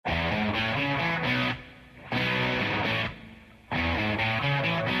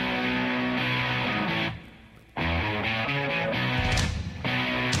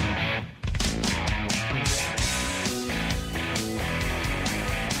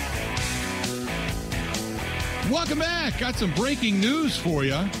Welcome back. Got some breaking news for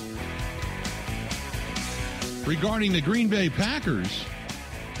you regarding the Green Bay Packers.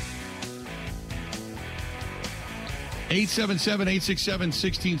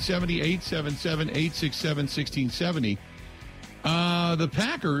 877-867-1670, 877-867-1670. The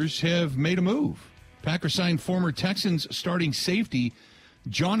Packers have made a move. Packers signed former Texans starting safety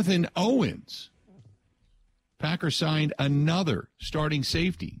Jonathan Owens. Packers signed another starting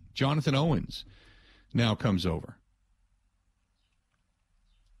safety. Jonathan Owens now comes over.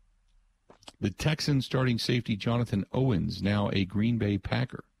 The Texans starting safety Jonathan Owens, now a Green Bay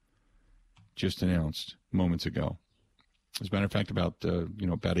Packer, just announced moments ago. As a matter of fact, about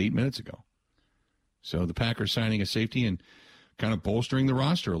 8 minutes ago. So the Packers signing a safety and kind of bolstering the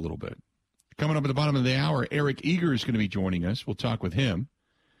roster a little bit. Coming up at the bottom of the hour, Eric Eager is going to be joining us. We'll talk with him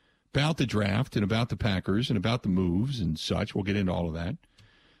about the draft and about the Packers and about the moves and such. We'll get into all of that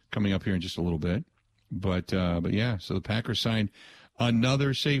coming up here in just a little bit. But yeah, so the Packers signed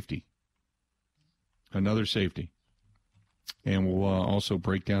another safety. Another safety. And we'll also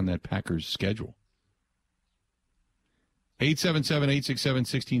break down that Packers schedule.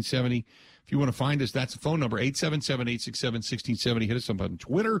 877-867-1670. If you want to find us, that's the phone number, 877-867-1670. Hit us up on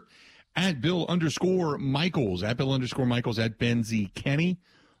Twitter, at Bill_Michaels, at Bill_Michaels, at Ben Z. Kenny,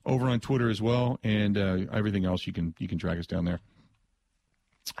 over on Twitter as well, and everything else you can track us down there.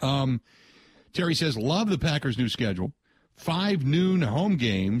 Terry says, love the Packers' new schedule. 5 noon home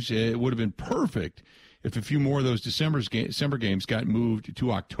games. It would have been perfect if a few more of those December games got moved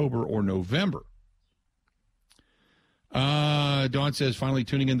to October or November. Dawn says, finally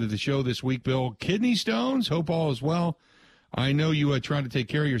tuning into the show this week, Bill. Kidney stones? Hope all is well. I know you try to take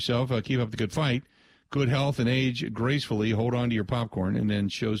care of yourself. Keep up the good fight. Good health and age gracefully. Hold on to your popcorn. And then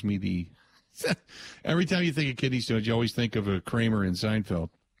shows me the... Every time you think of kidney stones, you always think of Kramer in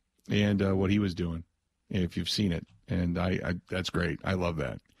Seinfeld and what he was doing, if you've seen it. And I that's great. I love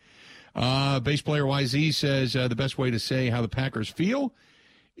that. Bass player YZ says the best way to say how the Packers feel,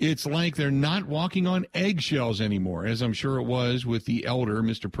 it's like they're not walking on eggshells anymore, as I'm sure it was with the elder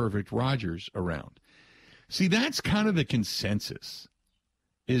Mr. Perfect Rodgers around. See, that's kind of the consensus,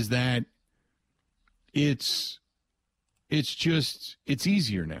 is that it's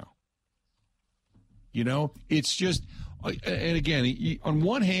easier now. You know, it's just, and again, on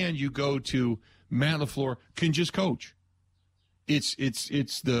one hand, you go to Matt LaFleur can just coach. It's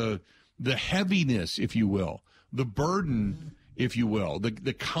the heaviness, if you will, the burden, if you will,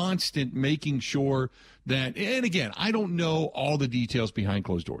 the constant making sure that, and again, I don't know all the details behind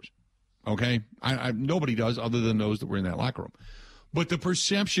closed doors. Okay, I nobody does other than those that were in that locker room. But the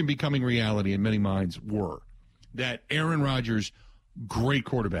perception becoming reality in many minds were that Aaron Rodgers, great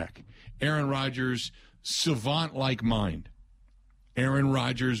quarterback. Aaron Rodgers, savant-like mind. Aaron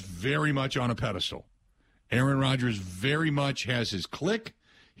Rodgers, very much on a pedestal. Aaron Rodgers very much has his clique,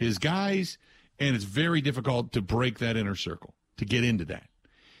 his guys, and it's very difficult to break that inner circle, to get into that.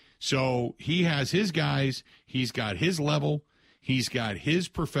 So he has his guys, he's got his level, he's got his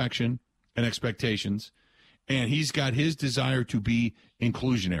perfection and expectations, and he's got his desire to be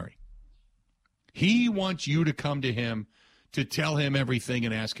inclusionary. He wants you to come to him to tell him everything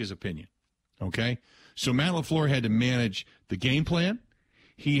and ask his opinion, okay? So Matt LaFleur had to manage the game plan.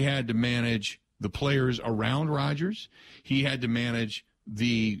 He had to manage the players around Rodgers. He had to manage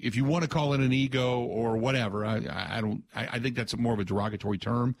the, if you want to call it an ego or whatever, I think that's more of a derogatory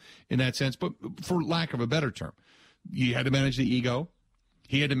term in that sense, but for lack of a better term, you had to manage the ego.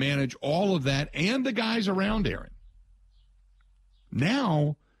 He had to manage all of that and the guys around Aaron.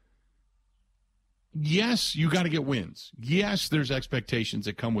 Now, yes, you got to get wins. Yes, there's expectations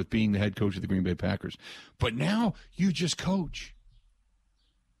that come with being the head coach of the Green Bay Packers. But now you just coach.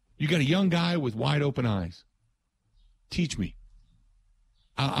 You got a young guy with wide open eyes. Teach me.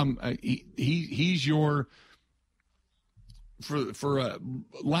 He's your, for a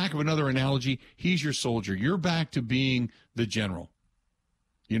lack of another analogy, he's your soldier. You're back to being the general.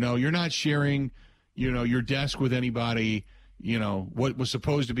 You know, you're not sharing, your desk with anybody. What was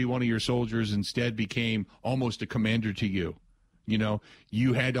supposed to be one of your soldiers instead became almost a commander to you.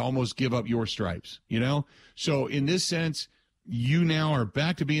 You had to almost give up your stripes, So in this sense, you now are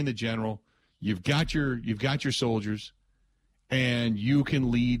back to being the general. You've got your soldiers, and you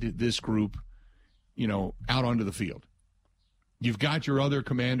can lead this group, out onto the field. You've got your other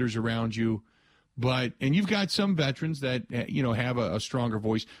commanders around you, and you've got some veterans that, have a stronger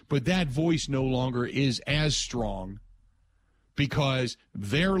voice, but that voice no longer is as strong because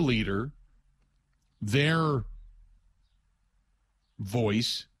their leader, their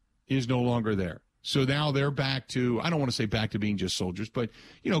voice is no longer there. So now they're back to, I don't want to say back to being just soldiers, but,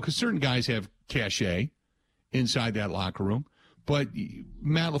 because certain guys have cachet inside that locker room. But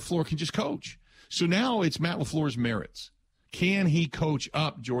Matt LaFleur can just coach. So now it's Matt LaFleur's merits. Can he coach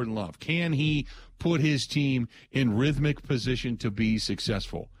up Jordan Love? Can he put his team in rhythmic position to be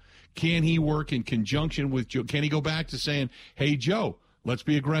successful? Can he work in conjunction with Joe? Can he go back to saying, hey, Joe, let's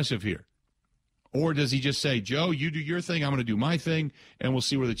be aggressive here? Or does he just say, Joe, you do your thing, I'm going to do my thing, and we'll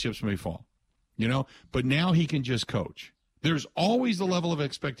see where the chips may fall? You know, but now he can just coach. There's always the level of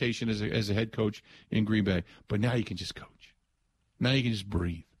expectation as a head coach in Green Bay, but now you can just coach. Now you can just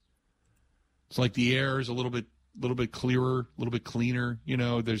breathe. It's like the air is a little bit clearer, a little bit cleaner. You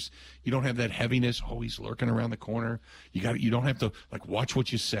know, you don't have that heaviness. Oh, he's lurking around the corner. You don't have to like watch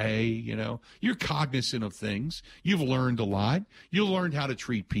what you say. You know, you're cognizant of things. You've learned a lot. You learned how to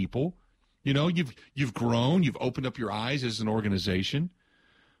treat people. You know, you've grown. You've opened up your eyes as an organization.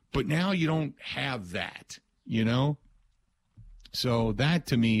 But now you don't have that. You know, so that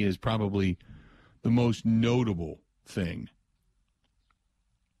to me is probably the most notable thing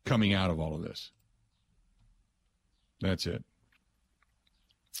coming out of all of this. That's it.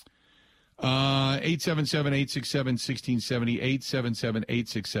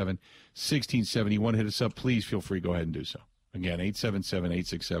 877-867-1670, 877-867-1670. You want to hit us up, please feel free. Go ahead and do so. Again,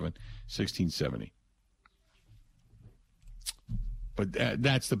 877-867-1670. But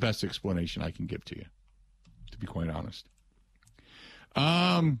that's the best explanation I can give to you, to be quite honest.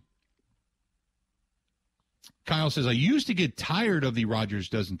 Kyle says, I used to get tired of the Rodgers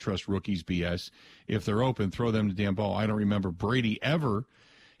doesn't trust rookies BS. If they're open, throw them the damn ball. I don't remember Brady ever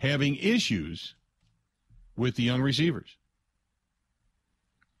having issues with the young receivers.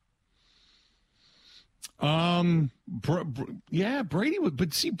 Yeah, Brady was,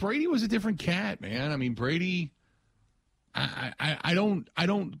 but see, Brady was a different cat, man. I mean, Brady, I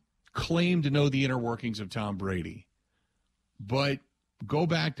don't claim to know the inner workings of Tom Brady, but go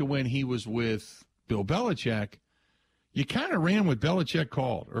back to when he was with Bill Belichick. You kind of ran what Belichick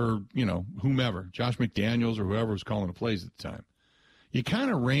called, or, you know, whomever, Josh McDaniels or whoever was calling the plays at the time. You kind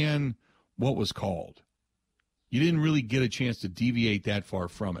of ran what was called. You didn't really get a chance to deviate that far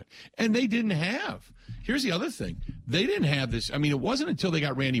from it. And they didn't have. Here's the other thing. They didn't have this. I mean, it wasn't until they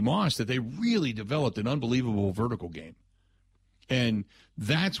got Randy Moss that they really developed an unbelievable vertical game. And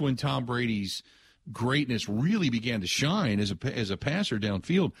that's when Tom Brady's greatness really began to shine as a passer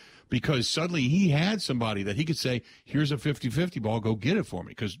downfield, because suddenly he had somebody that he could say, here's a 50-50 ball, go get it for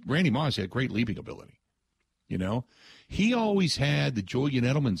me. Because Randy Moss had great leaping ability. You know, he always had the Julian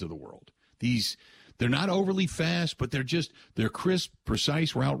Edelmans of the world. They're not overly fast, but they're crisp,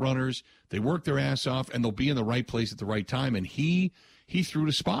 precise route runners. They work their ass off, and they'll be in the right place at the right time. And he threw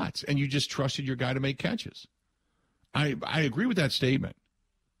to spots, and you just trusted your guy to make catches. I agree with that statement.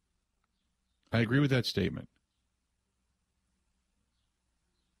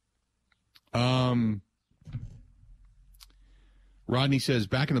 Rodney says,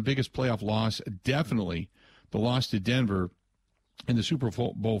 back in the biggest playoff loss, definitely the loss to Denver in the Super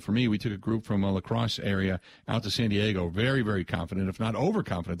Bowl for me. We took a group from a La Crosse area out to San Diego, very, very confident, if not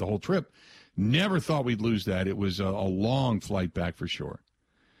overconfident, the whole trip. Never thought we'd lose that. It was a long flight back for sure.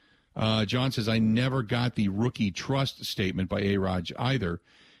 John says, I never got the rookie trust statement by A-Rod either.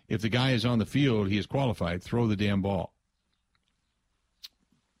 If the guy is on the field, he is qualified. Throw the damn ball.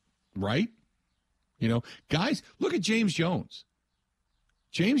 Right? You know, guys, look at James Jones.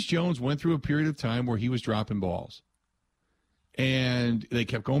 James Jones went through a period of time where he was dropping balls. And they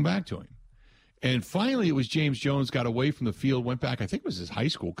kept going back to him. And finally, it was James Jones got away from the field, went back, I think it was his high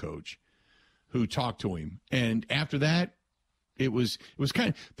school coach, who talked to him. And after that, it was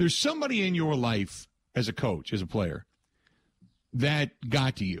kind of, there's somebody in your life as a coach, as a player, that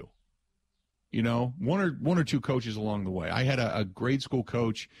got to you. You know, one or two coaches along the way. I had a grade school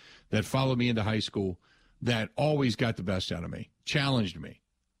coach that followed me into high school that always got the best out of me, challenged me,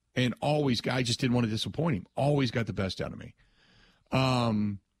 and I just didn't want to disappoint him. Always got the best out of me.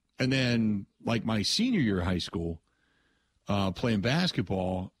 And then, like my senior year of high school, playing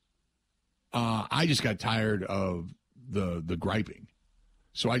basketball, I just got tired of the griping.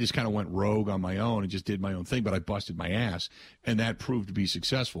 So I just kind of went rogue on my own and just did my own thing, but I busted my ass, and that proved to be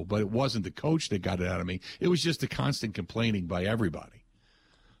successful. But it wasn't the coach that got it out of me. It was just the constant complaining by everybody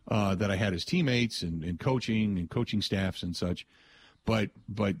that I had as teammates and coaching staffs and such. But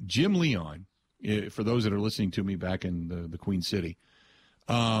Jim Leon, for those that are listening to me back in the Queen City,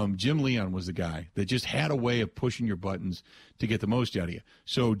 Jim Leon was the guy that just had a way of pushing your buttons to get the most out of you.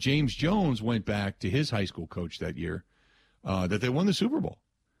 So James Jones went back to his high school coach that year, that they won the Super Bowl,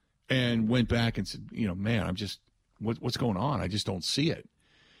 and went back and said, you know, man, I'm just, what's going on? I just don't see it.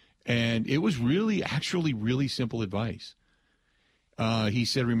 And it was actually really simple advice. He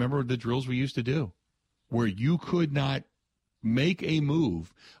said, remember the drills we used to do? where you could not make a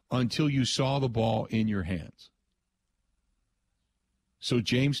move until you saw the ball in your hands. So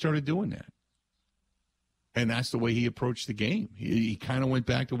James started doing that. And that's the way he approached the game. He kind of went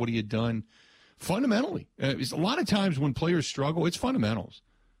back to what he had done fundamentally. A lot of times when players struggle, it's fundamentals.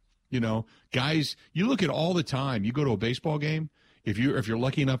 You know, guys, you look at all the time. You go to a baseball game, if you're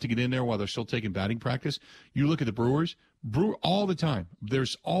lucky enough to get in there while they're still taking batting practice, you look at the Brewers all the time.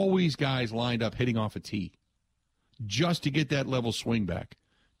 There's always guys lined up hitting off a tee just to get that level swing back,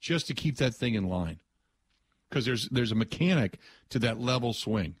 just to keep that thing in line. Because there's a mechanic to that level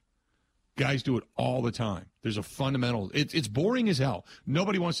swing. Guys do it all the time. There's a fundamental. It's boring as hell.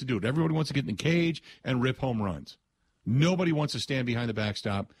 Nobody wants to do it. Everybody wants to get in the cage and rip home runs. Nobody wants to stand behind the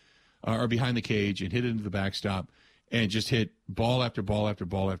backstop or behind the cage and hit it into the backstop and just hit ball after ball after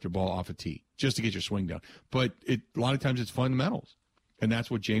ball after ball off a tee just to get your swing down. But a lot of times it's fundamentals, and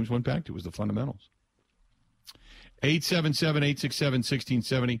that's what James went back to, was the fundamentals.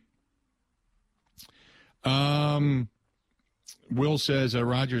 877-867-1670. Will says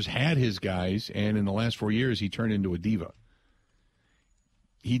Rodgers had his guys, and in the last 4 years he turned into a diva.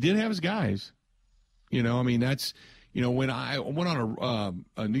 He did have his guys. You know, I mean, that's, you know, when I went on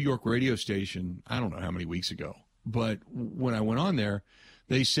a New York radio station, I don't know how many weeks ago, but when I went on there,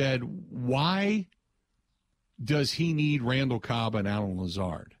 they said, why does he need Randall Cobb and Alan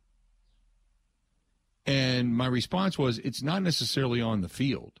Lazard? And my response was, it's not necessarily on the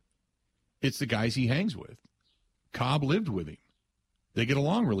field. It's the guys he hangs with. Cobb lived with him. They get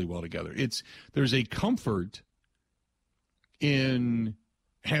along really well together. There's a comfort in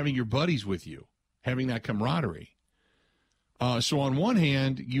having your buddies with you, having that camaraderie. So on one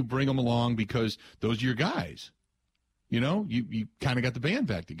hand, you bring them along because those are your guys. You know, you kind of got the band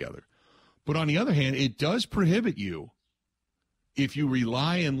back together. But on the other hand, it does prohibit you, if you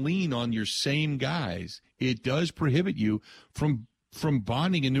rely and lean on your same guys, it does prohibit you from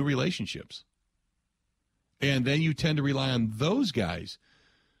bonding in new relationships. And then you tend to rely on those guys.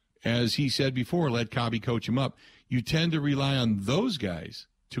 As he said before, let Cobby coach him up. You tend to rely on those guys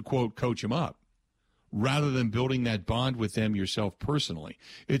to, quote, coach him up, rather than building that bond with them yourself personally.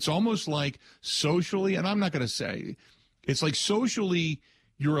 It's almost like socially, and I'm not going to say, it's like socially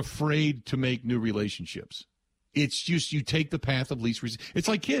you're afraid to make new relationships. It's just you take the path of least resistance. It's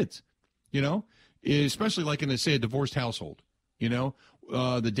like kids, you know, especially like in, say, a divorced household. You know,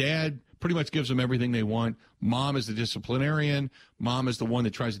 the dad pretty much gives them everything they want. Mom is the disciplinarian. Mom is the one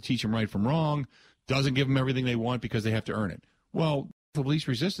that tries to teach them right from wrong, doesn't give them everything they want because they have to earn it. Well, the least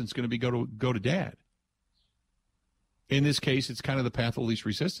resistance is going to be go to dad. In this case, it's kind of the path of least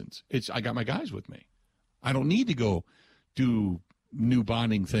resistance. I got my guys with me. I don't need to go do new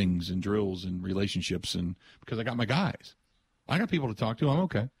bonding things and drills and relationships, and because I got my guys. I got people to talk to. I'm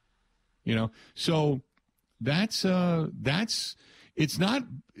okay. You know, so that's it's not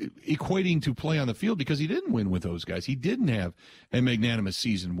equating to play on the field, because he didn't win with those guys. He didn't have a magnanimous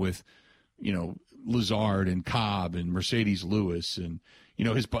season with, you know, Lazard and Cobb and Mercedes Lewis and, you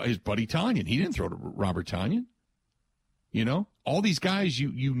know, his buddy Tanyan. He didn't throw to Robert Tanyan. You know, all these guys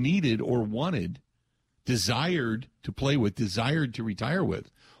you needed or wanted, desired to play with, desired to retire with,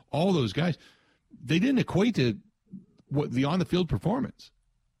 all those guys, they didn't equate to what the on-the-field performance.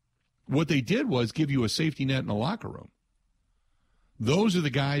 What they did was give you a safety net in the locker room. Those are the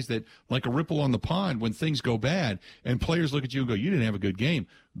guys that, like a ripple on the pond, when things go bad and players look at you and go, you didn't have a good game.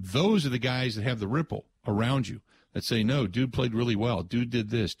 Those are the guys that have the ripple around you that say, no, dude played really well. Dude did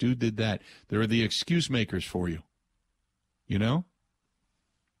this. Dude did that. They're the excuse makers for you. You know?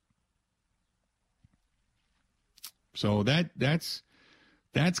 So that's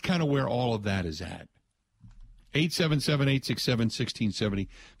kind of where all of that is at. 877-867-1670.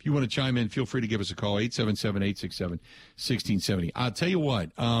 If you want to chime in, feel free to give us a call, 877-867-1670. I'll tell you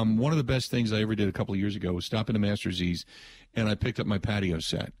what, one of the best things I ever did a couple of years ago was stop into Master Z's, and I picked up my patio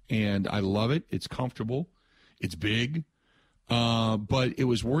set. And I love it. It's comfortable. It's big. But it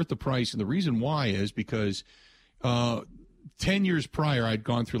was worth the price. And the reason why is because 10 years prior, I'd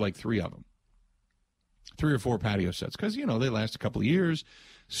gone through like 3 of them. 3 or 4 patio sets, because, you know, they last a couple of years.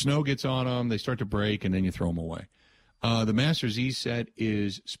 Snow gets on them, they start to break, and then you throw them away. The Master Z set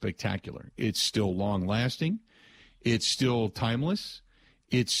is spectacular. It's still long-lasting. It's still timeless.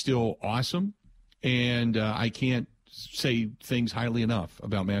 It's still awesome. And I can't say things highly enough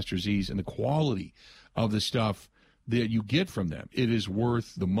about Master Z's and the quality of the stuff that you get from them. It is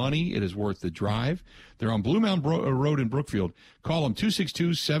worth the money. It is worth the drive. They're on Blue Mound Road in Brookfield. Call them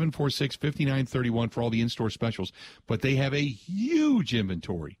 262-746-5931 for all the in-store specials. But they have a huge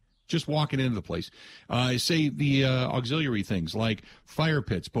inventory just walking into the place. Say the auxiliary things like fire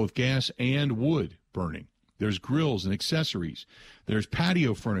pits, both gas and wood, burning. There's grills and accessories. There's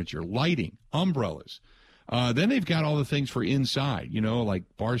patio furniture, lighting, umbrellas. Then they've got all the things for inside, like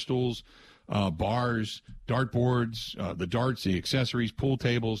bar stools, bars, dartboards, the darts, the accessories, pool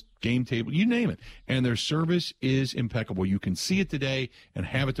tables, game table, you name it. And their service is impeccable. You can see it today and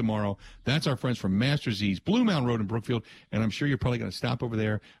have it tomorrow. That's our friends from Master Z's, Blue Mountain Road in Brookfield. And I'm sure you're probably going to stop over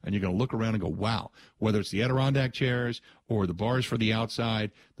there and you're going to look around and go, wow, whether it's the Adirondack chairs or the bars for the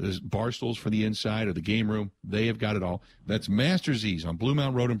outside, the bar stools for the inside or the game room, they have got it all. That's Master Z's on Blue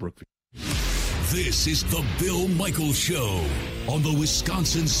Mountain Road in Brookfield. This is the Bill Michaels Show on the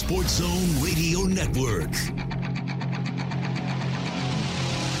Wisconsin Sports Zone Radio Network.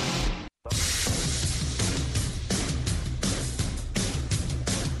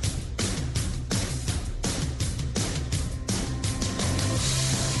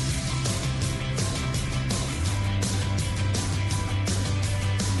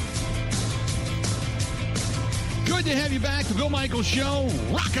 Good to have you back. The Bill Michaels Show,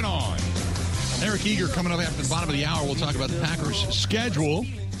 rocking on. Eric Eager coming up after the bottom of the hour. We'll talk about the Packers' schedule.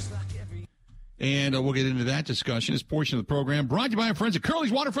 And we'll get into that discussion. This portion of the program brought to you by our friends at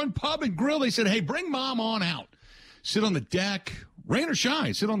Curly's Waterfront Pub and Grill. They said, hey, bring Mom on out. Sit on the deck, rain or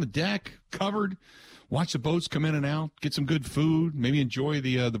shine. Sit on the deck, covered. Watch the boats come in and out. Get some good food. Maybe enjoy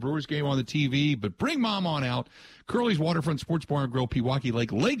the Brewers game on the TV. But bring Mom on out. Curly's Waterfront Sports Bar and Grill, Pewaukee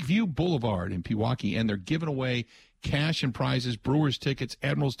Lake, Lakeview Boulevard in Pewaukee. And they're giving away cash and prizes, Brewers tickets,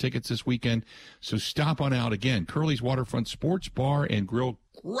 Admirals tickets this weekend. So stop on out. Again, Curly's Waterfront Sports Bar and Grill.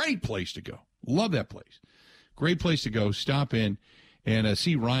 Great place to go. Love that place. Great place to go. Stop in and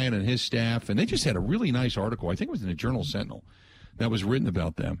see Ryan and his staff. And they just had a really nice article. I think it was in the Journal Sentinel that was written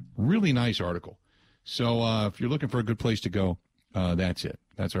about them. Really nice article. So if you're looking for a good place to go, that's it.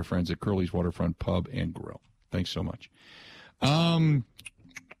 That's our friends at Curly's Waterfront Pub and Grill. Thanks so much. Trying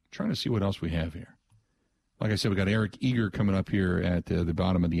to see what else we have here. Like I said, we got Eric Eager coming up here at the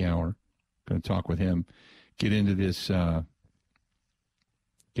bottom of the hour. Going to talk with him, get into this, the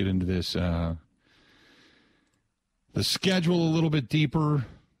schedule a little bit deeper,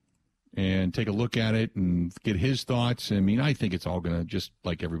 and take a look at it and get his thoughts. I mean, I think it's all going to, just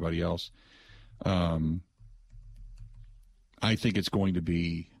like everybody else, I think it's going to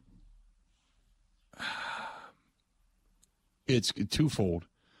be, it's twofold.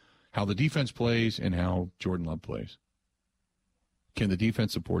 How the defense plays and how Jordan Love plays. Can the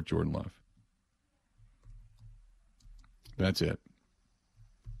defense support Jordan Love? That's it.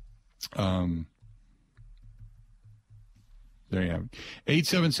 There you have it.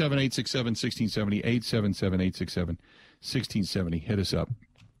 877-867-1670, 877-867-1670. Hit us up.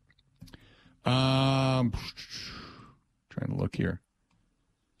 Trying to look here.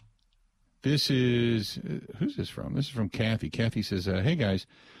 This is, who's this from? This is from Kathy. Kathy says, hey, guys.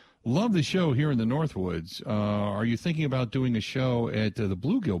 Love the show here in the Northwoods. Are you thinking about doing a show at the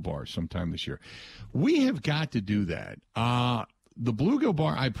Bluegill Bar sometime this year? We have got to do that. The Bluegill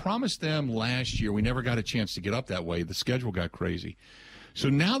Bar, I promised them last year. We never got a chance to get up that way. The schedule got crazy. So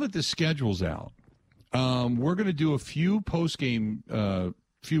now that the schedule's out, we're going to do a few post games on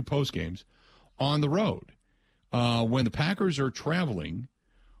the road. When the Packers are traveling,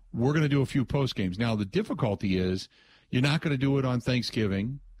 we're going to do a few post games. Now, the difficulty is you're not going to do it on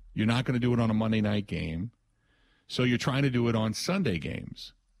Thanksgiving. You're not going to do it on a Monday night game. So you're trying to do it on Sunday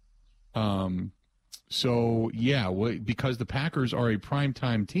games. So, yeah, because the Packers are a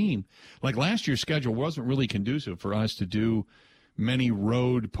primetime team, like last year's schedule wasn't really conducive for us to do many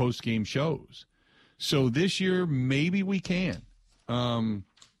road post-game shows. So this year, maybe we can. We're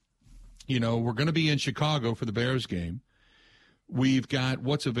going to be in Chicago for the Bears game. We've got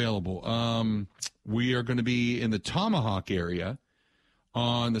what's available. We are going to be in the Tomahawk area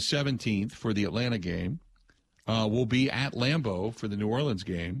on the 17th for the Atlanta game. We'll be at Lambeau for the New Orleans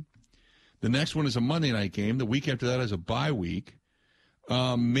game. The next one is a Monday night game. The week after that is a bye week.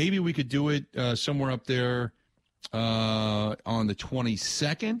 Maybe we could do it somewhere up there on the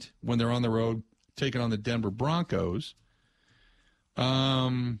 22nd when they're on the road taking on the Denver Broncos.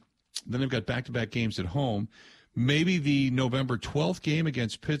 Then they've got back-to-back games at home. Maybe the November 12th game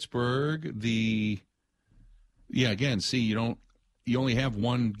against Pittsburgh. You only have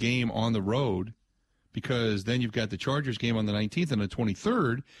one game on the road because then you've got the Chargers game on the 19th and the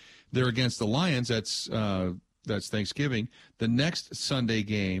 23rd. They're against the Lions. That's Thanksgiving. The next Sunday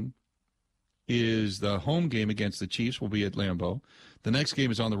game is the home game against the Chiefs. Will be at Lambeau. The next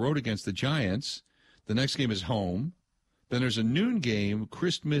game is on the road against the Giants. The next game is home. Then there's a noon game,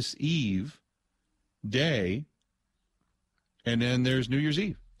 Christmas Eve day, and then there's New Year's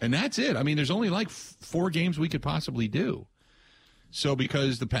Eve. And that's it. I mean, there's only like 4 games we could possibly do. So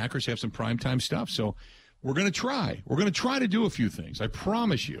because the Packers have some primetime stuff. So we're going to try. We're going to try to do a few things. I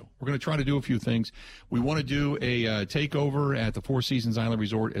promise you. We're going to try to do a few things. We want to do a takeover at the Four Seasons Island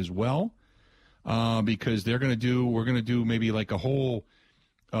Resort as well, because we're going to do maybe like a whole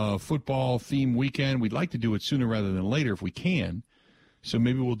football theme weekend. We'd like to do it sooner rather than later if we can. So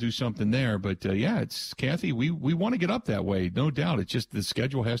maybe we'll do something there. But, it's Kathy, we want to get up that way, no doubt. It's just the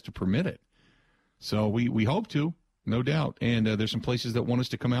schedule has to permit it. So we hope to, no doubt. And there's some places that want us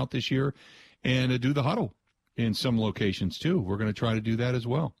to come out this year and do the huddle in some locations, too. We're going to try to do that as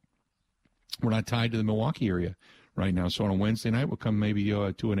well. We're not tied to the Milwaukee area right now. So on a Wednesday night, we'll come maybe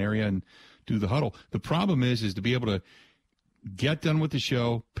to an area and do the huddle. The problem is to be able to get done with the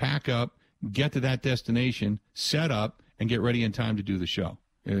show, pack up, get to that destination, set up, and get ready in time to do the show.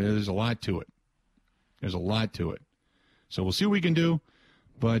 There's a lot to it. There's a lot to it. So we'll see what we can do,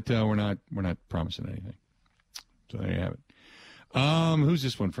 but we're not promising anything. So there you have it. Who's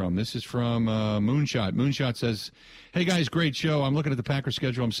this one from? This is from Moonshot. Moonshot says, hey, guys, great show. I'm looking at the Packers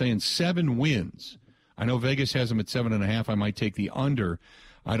schedule. I'm saying 7 wins. I know Vegas has them at 7.5. I might take the under.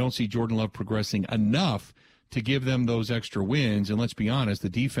 I don't see Jordan Love progressing enough to give them those extra wins. And let's be honest, the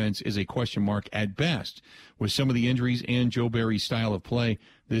defense is a question mark at best. With some of the injuries and Joe Barry's style of play,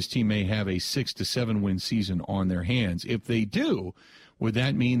 this team may have a 6 to 7 win season on their hands. If they do, would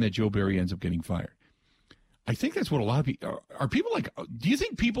that mean that Joe Barry ends up getting fired? I think that's what a lot of people are. People like, do you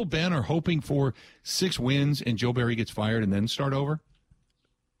think people, Ben, are hoping for 6 wins and Joe Barry gets fired and then start over?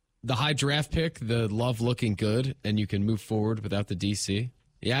 The high draft pick, the Love looking good, and you can move forward without the DC.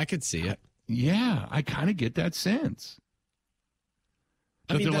 Yeah, I could see it. Yeah, I kind of get that sense.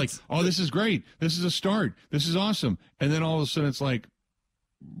 That they're like, oh, this is great. This is a start. This is awesome. And then all of a sudden it's like,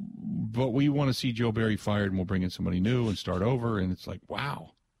 but we want to see Joe Barry fired and we'll bring in somebody new and start over. And it's like,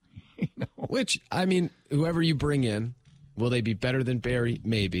 wow. Which, I mean, whoever you bring in, will they be better than Barry?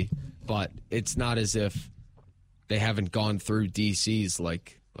 Maybe. But it's not as if they haven't gone through DCs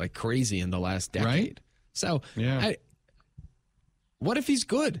like crazy in the last decade. Right? So, yeah. What if he's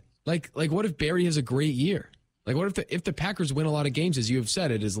good? Like what if Barry has a great year? Like, what if the Packers win a lot of games, as you have said,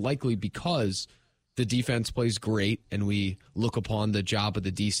 it is likely because the defense plays great and we look upon the job of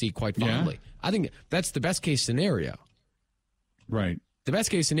the DC quite fondly. Yeah. I think that's the best case scenario. Right. The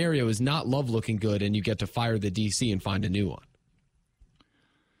best case scenario is not Love looking good and you get to fire the DC and find a new one.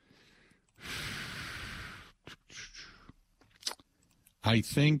 I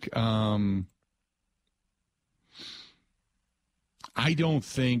think I don't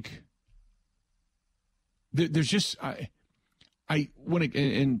think there's just and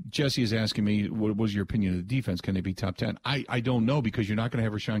Jesse is asking me what was your opinion of the defense? Can they be top 10? I don't know, because you're not going to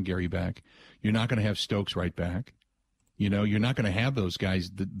have Rashawn Gary back. You're not going to have Stokes right back. You know, you're not going to have those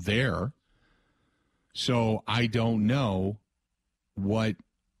guys there. So I don't know what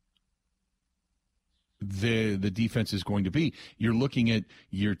the defense is going to be. You're looking at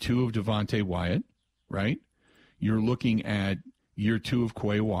year 2 of Devontae Wyatt, right? You're looking at year 2 of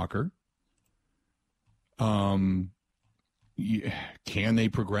Quay Walker. Can they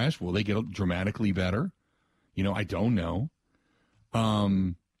progress? Will they get dramatically better? You know, I don't know.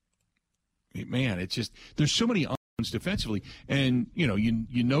 Man, it's just, there's so many unknowns defensively. And, you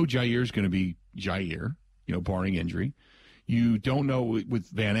know Jair's going to be Jair, barring injury. You don't know with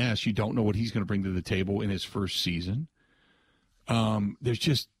Van Ness, you don't know what he's going to bring to the table in his first season. There's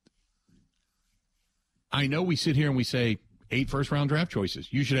just, I know we sit here and we say 8 first-round draft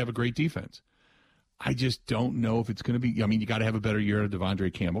choices. You should have a great defense. I just don't know if it's going to be. I mean, you got to have a better year out of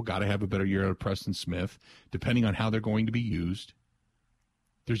Devondre Campbell. Got to have a better year out of Preston Smith, depending on how they're going to be used.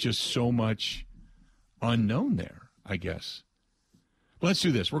 There's just so much unknown there, I guess. Let's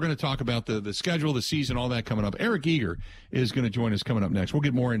do this. We're going to talk about the schedule, the season, all that coming up. Eric Eager is going to join us coming up next. We'll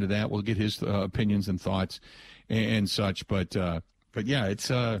get more into that. We'll get his opinions and thoughts and such. But yeah,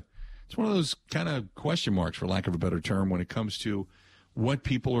 it's one of those kind of question marks, for lack of a better term, when it comes to what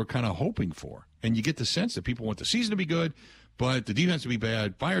people are kind of hoping for. And you get the sense that people want the season to be good, but the defense to be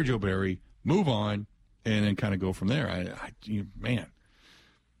bad. Fire Joe Barry, move on, and then kind of go from there. Man,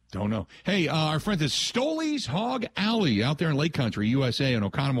 don't know. Hey, our friends at Stoley's Hog Alley out there in Lake Country, USA, in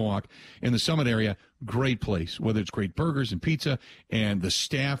Oconomowoc, in the Summit area. Great place, whether it's great burgers and pizza, and the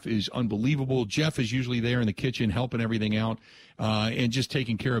staff is unbelievable. Jeff is usually there in the kitchen helping everything out and just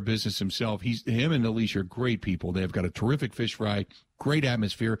taking care of business himself. Him and Alicia are great people. They've got a terrific fish fry, great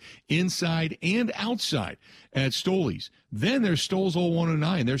atmosphere inside and outside at Stoley's. Then there's Stoles Old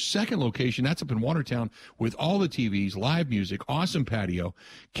 109, their second location. That's up in Watertown with all the TVs, live music, awesome patio.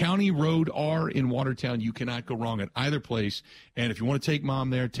 County Road R in Watertown. You cannot go wrong at either place. And if you want to take mom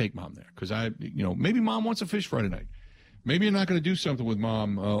there, take mom there. Because maybe mom wants a fish fry tonight. Maybe you're not going to do something with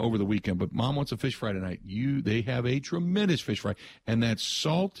Mom over the weekend, but Mom wants a fish fry tonight. They have a tremendous fish fry, and that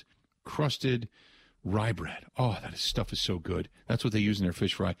salt-crusted rye bread. Oh, that stuff is so good. That's what they use in their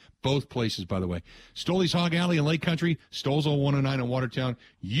fish fry. Both places, by the way. Stoley's Hog Alley in Lake Country, Stoles 109 in Watertown.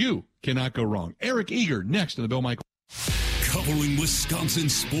 You cannot go wrong. Eric Eager next to the Bill Michael. Covering Wisconsin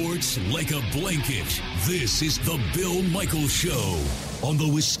sports like a blanket. This is the Bill Michael Show on the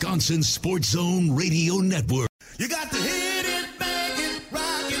Wisconsin Sports Zone Radio Network. You got to hit it, bang it,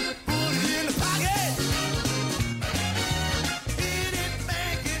 rock it, put it in the pocket. Hit it,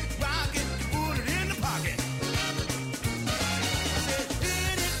 bang it, rock it, put it in the pocket. I said,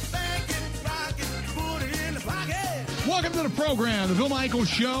 hit it, bang it, rock it, put it in the pocket. Welcome to the program, the Bill Michael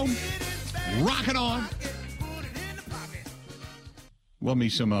Show. Rock it on. Love me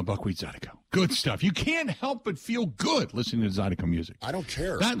some Buckwheat Zydeco. Good stuff. You can't help but feel good listening to Zydeco music. I don't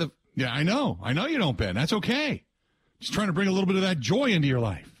care. Yeah, I know. I know you don't, Ben. That's okay. Just trying to bring a little bit of that joy into your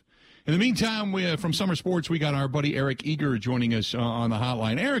life. In the meantime, from Summer Sports, we got our buddy Eric Eager joining us on the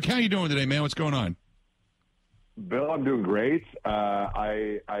hotline. Eric, how you doing today, man? What's going on? Bill, I'm doing great.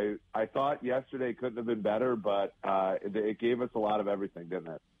 I thought yesterday couldn't have been better, but it gave us a lot of everything, didn't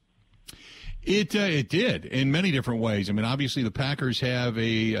it? It did in many different ways. I mean, obviously the Packers have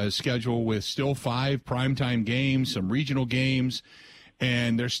a schedule with still 5 primetime games, some regional games,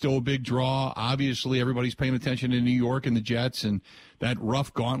 and they're still a big draw. Obviously, everybody's paying attention to New York and the Jets and that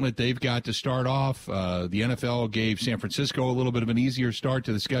rough gauntlet they've got to start off. The NFL gave San Francisco a little bit of an easier start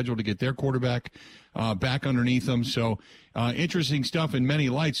to the schedule to get their quarterback back underneath them. So interesting stuff in many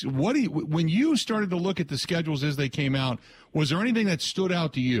lights. When you started to look at the schedules as they came out, was there anything that stood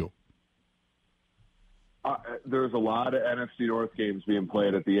out to you? There's a lot of NFC North games being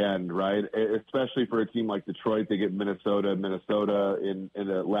played at the end, right? Especially for a team like Detroit, they get Minnesota in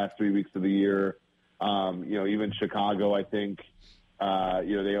the last 3 weeks of the year. Even Chicago, I think,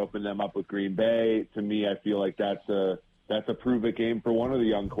 they opened them up with Green Bay. To me, I feel like that's a prove-it game for one of the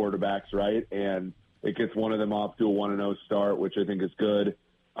young quarterbacks, right? And it gets one of them off to a 1-0 start, which I think is good.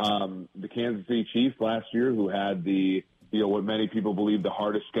 The Kansas City Chiefs last year, who had what many people believe the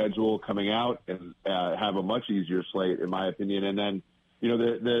hardest schedule coming out, and have a much easier slate, in my opinion. And then,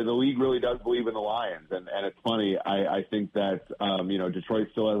 the league really does believe in the Lions. And it's funny, I think that, Detroit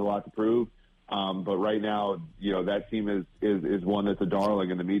still has a lot to prove. But right now, that team is one that's a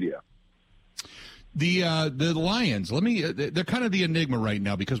darling in the media. The Lions, they're kind of the enigma right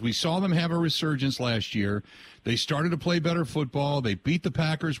now because we saw them have a resurgence last year. They started to play better football. They beat the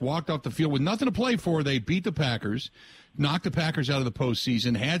Packers, walked off the field with nothing to play for. They beat the Packers, knocked the Packers out of the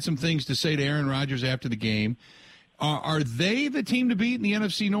postseason, had some things to say to Aaron Rodgers after the game. Are they the team to beat in the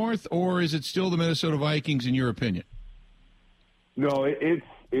NFC North, or is it still the Minnesota Vikings, in your opinion? No,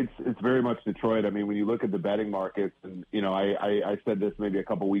 it's very much Detroit. I mean, when you look at the betting markets, and, I said this maybe a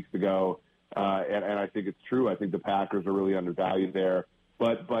couple weeks ago, and I think it's true. I think the Packers are really undervalued there.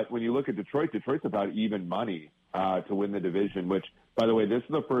 But when you look at Detroit's about even money to win the division, which, by the way, this is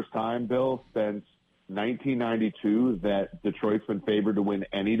the first time, Bill, since 1992 that Detroit's been favored to win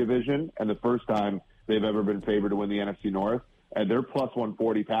any division, and the first time they've ever been favored to win the NFC North. And they're plus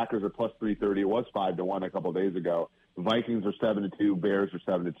 140. Packers are plus 330. It was 5-1 a couple of days ago. The Vikings are 7-2. Bears are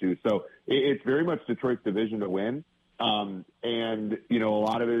 7-2. So it's very much Detroit's division to win. And, a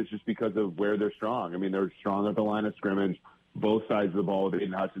lot of it is just because of where they're strong. I mean, they're strong at the line of scrimmage, both sides of the ball with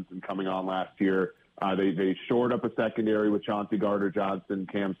Aiden Hutchinson coming on last year. They shored up a secondary with Chauncey Gardner-Johnson,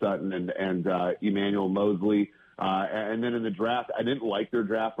 Cam Sutton, and Emmanuel Mosley. And then in the draft, I didn't like their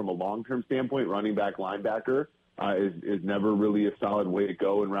draft from a long-term standpoint. Running back, linebacker is never really a solid way to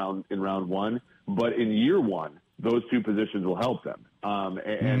go in round one. But in year one, those two positions will help them.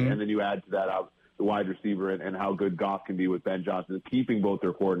 And then you add to that out the wide receiver and how good Goff can be with Ben Johnson, keeping both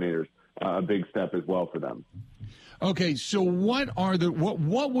their coordinators a big step as well for them. Okay, so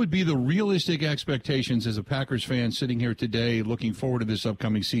what would be the realistic expectations as a Packers fan sitting here today looking forward to this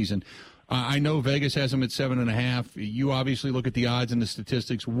upcoming season? I know Vegas has them at 7.5. You obviously look at the odds and the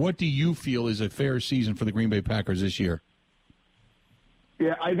statistics. What do you feel is a fair season for the Green Bay Packers this year?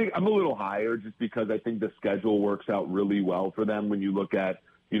 Yeah, I think I'm a little higher just because I think the schedule works out really well for them when you look at,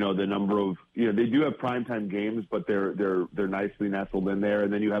 the number of, they do have primetime games, but they're nicely nestled in there.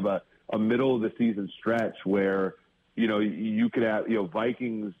 And then you have a middle of the season stretch where, you could have,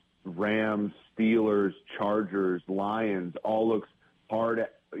 Vikings, Rams, Steelers, Chargers, Lions, all looks hard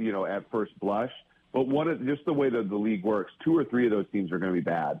at first blush. But just the way that the league works, 2 or 3 of those teams are going to be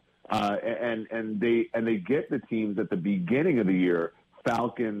bad. And they get the teams at the beginning of the year,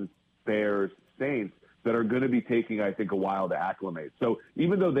 Falcons, Bears, Saints, that are going to be taking, I think, a while to acclimate. So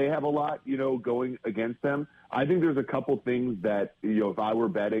even though they have a lot, going against them, I think there's a couple things that, if I were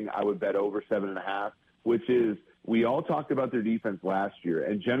betting, I would bet over 7.5, which is we all talked about their defense last year.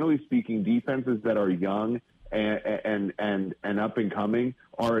 And generally speaking, defenses that are young and up and coming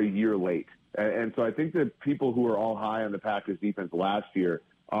are a year late. And so I think that people who are all high on the Packers defense last year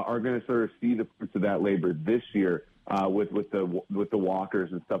are going to sort of see the fruits of that labor this year with the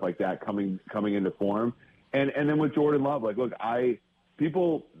Walkers and stuff like that coming into form. And then with Jordan Love,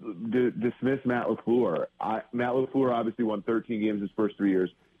 people dismiss Matt LaFleur. Matt LaFleur obviously won 13 games his first 3 years.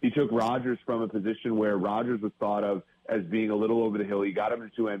 He took Rodgers from a position where Rodgers was thought of as being a little over the hill. He got him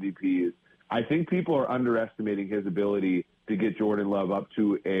to 2 MVPs. I think people are underestimating his ability to get Jordan Love up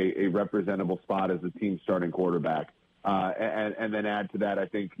to a representable spot as the team's starting quarterback. And then add to that, I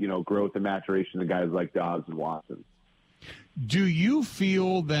think, growth and maturation of guys like Dobbs and Watson. Do you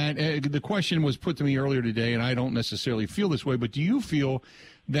feel that the question was put to me earlier today, and I don't necessarily feel this way, but do you feel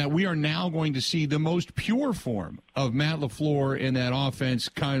that we are now going to see the most pure form of Matt LaFleur in that offense,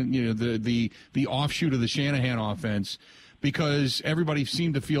 the offshoot of the Shanahan offense? Because everybody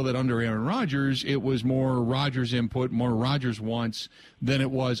seemed to feel that under Aaron Rodgers, it was more Rodgers input, more Rodgers wants than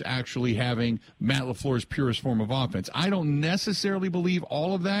it was actually having Matt LaFleur's purest form of offense. I don't necessarily believe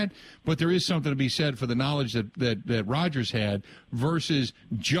all of that, but there is something to be said for the knowledge that Rodgers had versus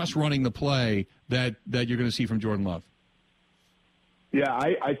just running the play that you're going to see from Jordan Love. Yeah,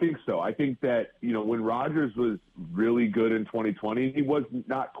 I think so. I think that, when Rodgers was really good in 2020, he was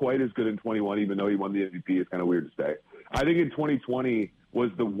not quite as good in 21, even though he won the MVP. It's kind of weird to say. I think in 2020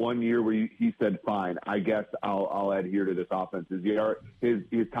 was the 1 year where he said, fine, I guess I'll adhere to this offense.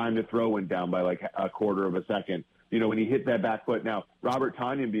 His time to throw went down by like a quarter of a second. When he hit that back foot. Now, Robert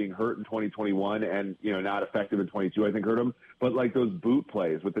Tonyan being hurt in 2021 and, not effective in 22, I think hurt him. But like those boot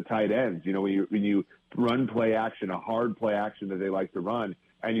plays with the tight ends, when you run play action, a hard play action that they like to run,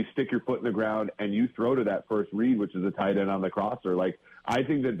 and you stick your foot in the ground and you throw to that first read, which is a tight end on the crosser. Like, I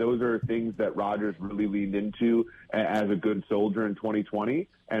think that those are things that Rodgers really leaned into as a good soldier in 2020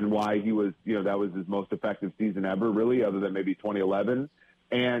 and why he was, that was his most effective season ever, really, other than maybe 2011.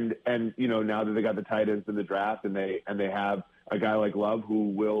 And now that they got the tight ends in the draft and they have a guy like Love who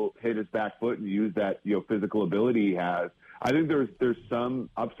will hit his back foot and use that, physical ability he has, I think there's some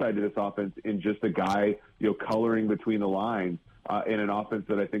upside to this offense in just a guy, coloring between the lines in an offense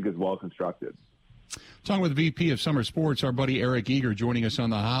that I think is well constructed. Talking with the VP of Summer Sports, our buddy Eric Eager, joining us on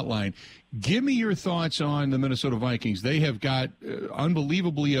the hotline. Give me your thoughts on the Minnesota Vikings. They have got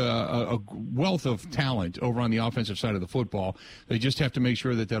unbelievably a wealth of talent over on the offensive side of the football. They just have to make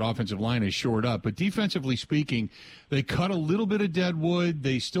sure that offensive line is shored up. But defensively speaking, they cut a little bit of dead wood.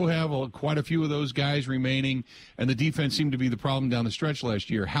 They still have quite a few of those guys remaining, and the defense seemed to be the problem down the stretch last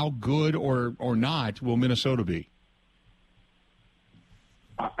year. How good or not will Minnesota be?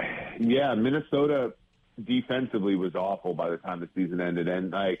 Yeah, Minnesota defensively was awful by the time the season ended,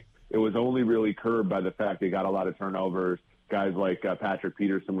 and it was only really curbed by the fact they got a lot of turnovers. Guys like Patrick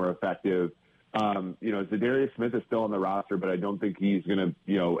Peterson were effective. Zadarius Smith is still on the roster, but I don't think he's going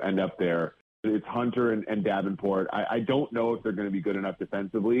to end up there. It's Hunter and Davenport. I don't know if they're going to be good enough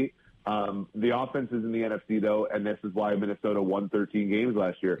defensively. The offense is in the NFC though, and this is why Minnesota won 13 games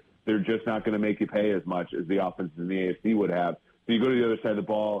last year. They're just not going to make you pay as much as the offenses in the AFC would have. So you go to the other side of the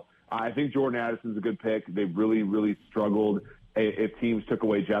ball. I think Jordan Addison's a good pick. They've really, really struggled if teams took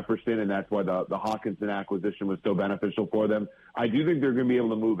away Jefferson, and that's why the Hawkinson acquisition was so beneficial for them. I do think they're going to be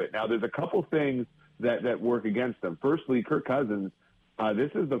able to move it. Now, there's a couple things that work against them. Firstly, Kirk Cousins,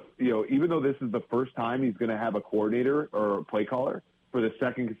 this is even though this is the first time he's going to have a coordinator or a play caller for the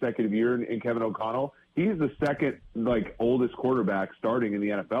second consecutive year in Kevin O'Connell, he's the second oldest quarterback starting in the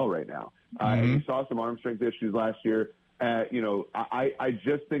NFL right now. And you saw some arm strength issues last year. I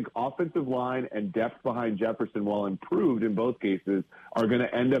just think offensive line and depth behind Jefferson, while improved in both cases, are going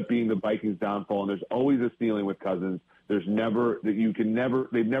to end up being the Vikings' downfall. And there's always a ceiling with Cousins. They've never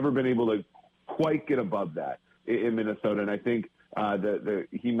been able to quite get above that in Minnesota. And I think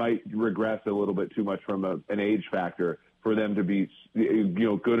he might regress a little bit too much from an age factor for them to be,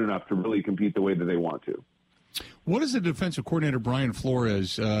 good enough to really compete the way that they want to. What is the defensive coordinator, Brian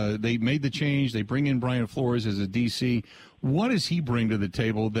Flores? They made the change. They bring in Brian Flores as a DC. What does he bring to the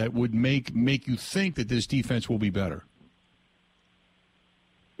table that would make you think that this defense will be better?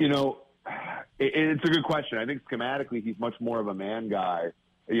 It's a good question. I think schematically he's much more of a man guy,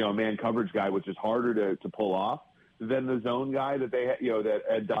 a man coverage guy, which is harder to pull off than the zone guy that they had, that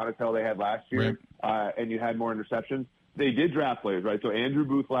Ed Donatel they had last year, right. And you had more interceptions. They did draft players, right? So Andrew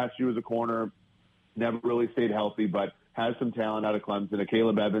Booth last year was a corner. Never really stayed healthy, but has some talent out of Clemson.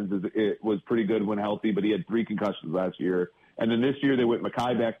 Caleb Evans was pretty good when healthy, but he had 3 concussions last year. And then this year they went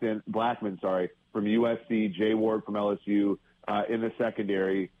Mekhi Blackman, from USC, Jay Ward from LSU in the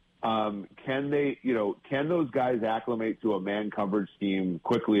secondary. Can those guys acclimate to a man coverage scheme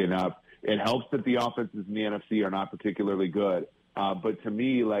quickly enough? It helps that the offenses in the NFC are not particularly good. But to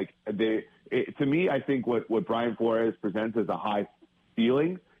me, I think what Brian Flores presents as a high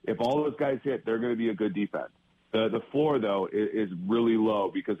ceiling. If all those guys hit, they're going to be a good defense. The floor, though, is really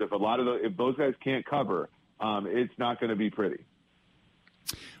low because if those guys can't cover, it's not going to be pretty.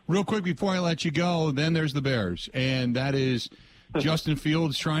 Real quick before I let you go, then there's the Bears, and that is Justin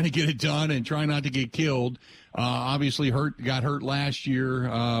Fields trying to get it done and trying not to get killed. Obviously got hurt last year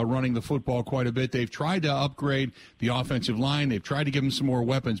running the football quite a bit. They've tried to upgrade the offensive line. They've tried to give him some more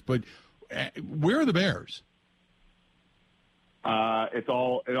weapons, but where are the Bears? It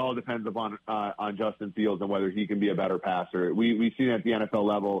all depends upon on Justin Fields and whether he can be a better passer. We've seen at the NFL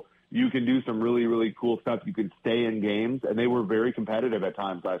level, you can do some really, really cool stuff. You can stay in games, and they were very competitive at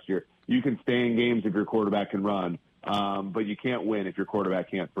times last year. You can stay in games if your quarterback can run, but you can't win if your quarterback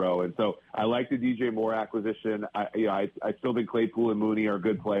can't throw. And so I like the DJ Moore acquisition. I still think Claypool and Mooney are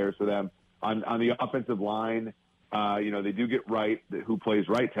good players for them. On the offensive line, they do get Wright, who plays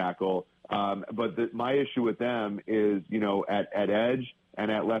right tackle. But my issue with them is, at edge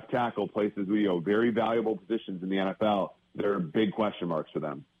and at left tackle, places very valuable positions in the NFL. There are big question marks for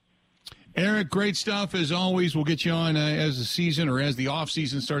them. Eric, great stuff as always. We'll get you on as the season or as the off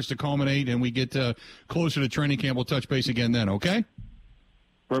season starts to culminate and we get closer to training camp. We'll touch base again then. Okay.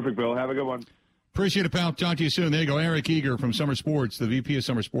 Perfect, Bill. Have a good one. Appreciate it, pal. Talk to you soon. There you go. Eric Eager from Summer Sports, the VP of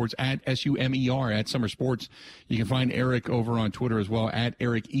Summer Sports at SUMER at Summer Sports. You can find Eric over on Twitter as well at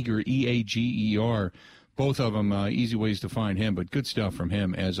Eric Eager, EAGER. Both of them easy ways to find him, but good stuff from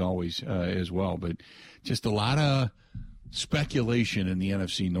him as always as well. But just a lot of speculation in the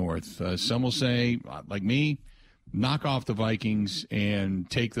NFC North. Some will say, like me, knock off the Vikings and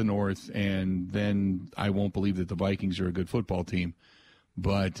take the North, and then I won't believe that the Vikings are a good football team.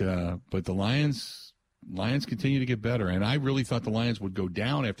 But the Lions continue to get better, and I really thought the Lions would go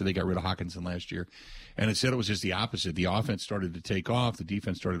down after they got rid of Hawkinson last year. And instead it was just the opposite. The offense started to take off. The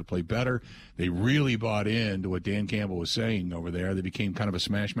defense started to play better. They really bought into what Dan Campbell was saying over there. They became kind of a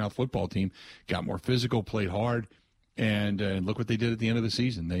smash-mouth football team, got more physical, played hard. And look what they did at the end of the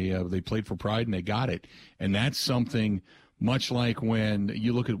season. They played for pride, and they got it. And that's something much like when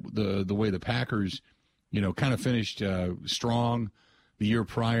you look at the way the Packers, kind of finished strong the year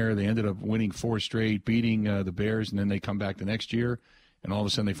prior. They ended up winning 4 straight, beating the Bears, and then they come back the next year, and all of a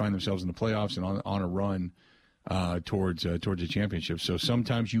sudden they find themselves in the playoffs and on a run towards a championship. So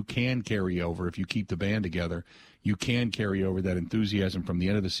sometimes you can carry over if you keep the band together. You can carry over that enthusiasm from the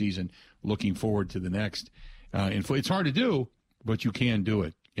end of the season, looking forward to the next. It's hard to do, but you can do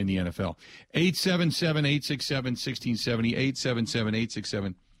it in the NFL.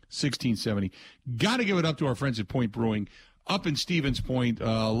 877-867-1670, 877-867-1670. Got to give it up to our friends at Point Brewing up in Stevens Point.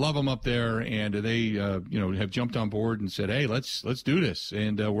 Love them up there, and they have jumped on board and said, hey, let's do this,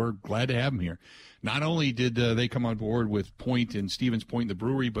 and we're glad to have them here. Not only did they come on board with Point and Stevens Point, the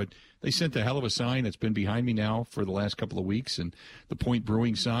brewery, but they sent a hell of a sign that's been behind me now for the last couple of weeks, and the Point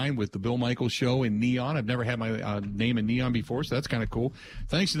Brewing sign with the Bill Michaels Show in neon. I've never had my name in neon before, so that's kind of cool.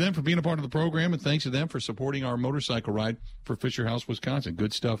 Thanks to them for being a part of the program, and thanks to them for supporting our motorcycle ride for Fisher House, Wisconsin.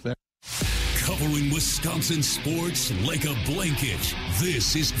 Good stuff there. Covering Wisconsin sports like a blanket,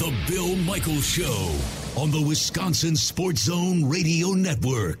 this is the Bill Michaels Show on the Wisconsin Sports Zone Radio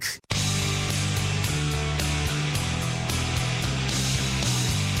Network.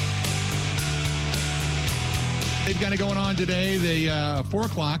 They've got it going on today. They 4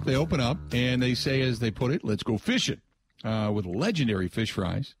 o'clock, they open up, and they say, as they put it, let's go fishing with legendary fish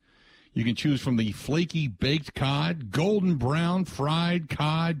fries. You can choose from the flaky baked cod, golden brown fried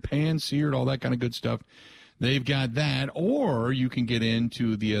cod, pan-seared, all that kind of good stuff. They've got that, or you can get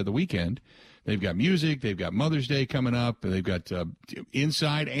into the weekend. They've got music. They've got Mother's Day coming up. They've got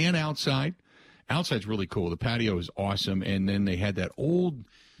inside and outside. Outside's really cool. The patio is awesome, and then they had that old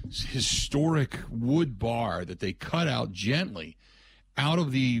historic wood bar that they cut out gently out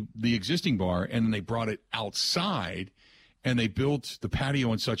of the existing bar, and then they brought it outside, and they built the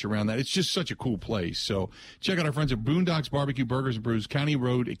patio and such around that. It's just such a cool place. So check out our friends at Boondocks Barbecue Burgers and Brews, County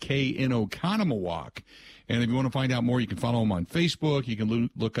Road K in Oconomowoc. And if you want to find out more, you can follow them on Facebook. You can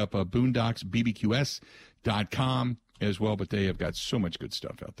look up boondocksbbqs.com as well, but they have got so much good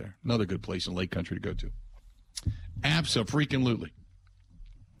stuff out there. Another good place in Lake Country to go to. Abso-freaking-lutely.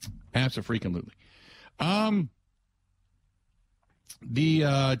 Abso-freaking-lutely. Tom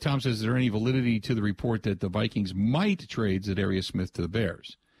says, is there any validity to the report that the Vikings might trade Zadarius Smith to the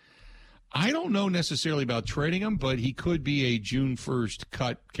Bears? I don't know necessarily about trading him, but he could be a June 1st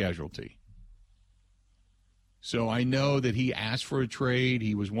cut casualty. So I know that he asked for a trade.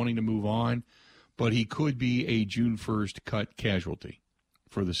 He was wanting to move on, but he could be a June 1st cut casualty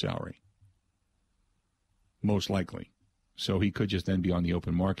for the salary. Most likely. So he could just then be on the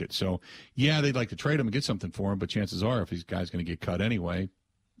open market. So, yeah, they'd like to trade him and get something for him, but chances are if this guy's going to get cut anyway,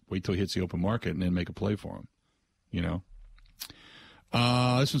 wait till he hits the open market and then make a play for him, you know.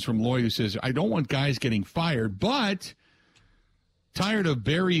 This one's from Lloyd, who says, I don't want guys getting fired, but tired of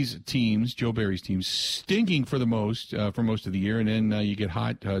Barry's teams, Joe Barry's teams, stinking for most of the year, and then you get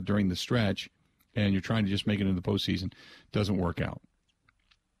hot during the stretch, and you're trying to just make it into the postseason. Doesn't work out.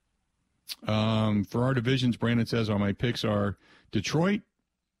 For our divisions, Brandon says, my picks are Detroit,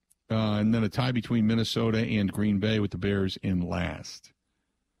 and then a tie between Minnesota and Green Bay with the Bears in last.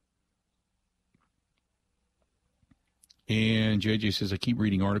 And JJ says, I keep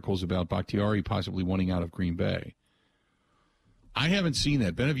reading articles about Bakhtiari possibly wanting out of Green Bay. I haven't seen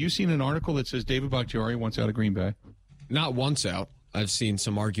that. Ben, have you seen an article that says David Bakhtiari wants out of Green Bay? Not wants out. I've seen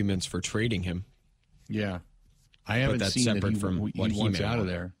some arguments for trading him. Yeah. I haven't seen that he wants out of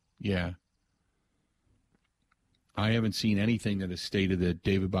there. Yeah. I haven't seen anything that has stated that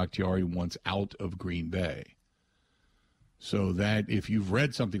David Bakhtiari wants out of Green Bay. So that, if you've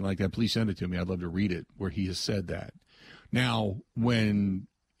read something like that, please send it to me. I'd love to read it where he has said that. Now, when,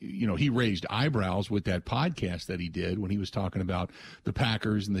 he raised eyebrows with that podcast that he did when he was talking about the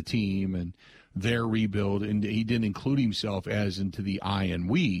Packers and the team and their rebuild, and he didn't include himself as into the I and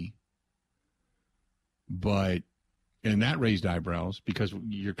we, and that raised eyebrows because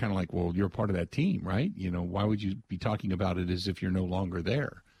you're kind of like, well, you're part of that team, right? Why would you be talking about it as if you're no longer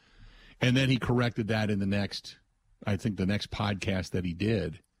there? And then he corrected that in the next podcast that he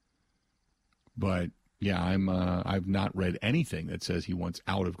did. But yeah, I've not read anything that says he wants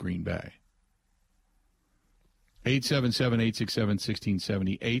out of Green Bay.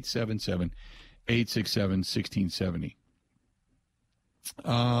 877-867-1670.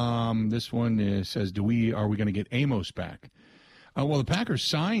 877-867-1670. This one says, are we going to get Amos back? Well, the Packers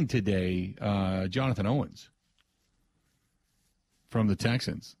signed today Jonathan Owens from the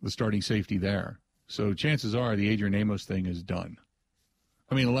Texans, the starting safety there. So chances are the Adrian Amos thing is done.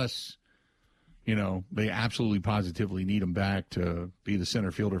 I mean, unless, they absolutely positively need him back to be the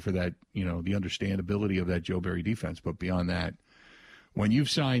center fielder for that, the understandability of that Joe Barry defense. But beyond that, when you've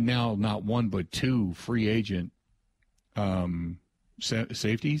signed now not one but two free agent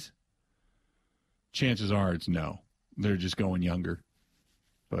safeties, chances are it's no. They're just going younger.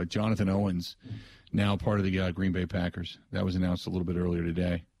 But Jonathan Owens, now part of the Green Bay Packers. That was announced a little bit earlier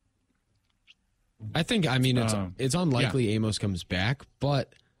today. It's unlikely Amos comes back,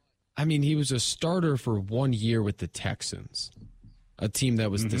 but, he was a starter for 1 year with the Texans, a team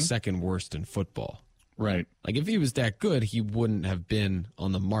that was the second worst in football. Right. Like, if he was that good, he wouldn't have been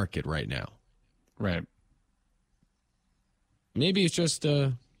on the market right now. Right. Maybe it's just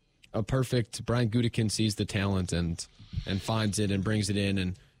a perfect Brian Gutekunst sees the talent and finds it and brings it in,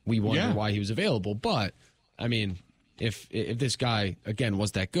 and we wonder why he was available. But, if this guy, again,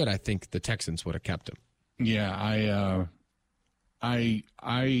 was that good, I think the Texans would have kept him. Yeah,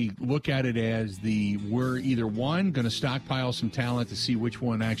 I look at it as we're either, one, going to stockpile some talent to see which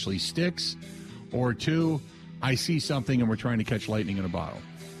one actually sticks, or two, I see something and we're trying to catch lightning in a bottle.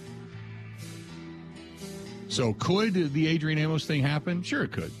 So could the Adrian Amos thing happen? Sure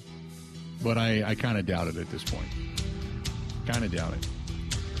it could. But I kind of doubt it at this point. Kind of doubt it.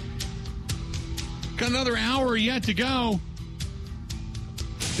 Got another hour yet to go.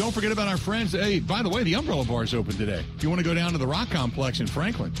 Don't forget about our friends. Hey, by the way, the Umbrella Bar is open today. If you want to go down to the Rock Complex in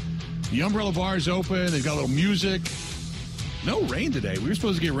Franklin, the Umbrella Bar is open. They've got a little music. No rain today. We were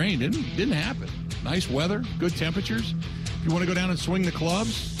supposed to get rain. Didn't happen. Nice weather, good temperatures. If you want to go down and swing the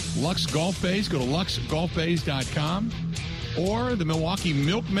clubs, Lux Golf Bays, go to luxgolfbays.com. Or the Milwaukee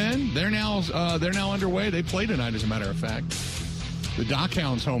Milkmen, they're now underway. They play tonight, as a matter of fact. The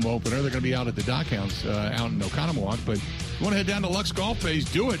Dockhounds home opener. They're going to be out at the Dockhounds out in Oconomowoc. But if you want to head down to Lux Golf Bays,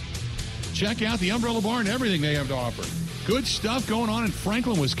 do it. Check out the Umbrella Bar and everything they have to offer. Good stuff going on in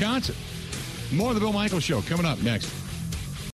Franklin, Wisconsin. More of the Bill Michaels Show coming up next.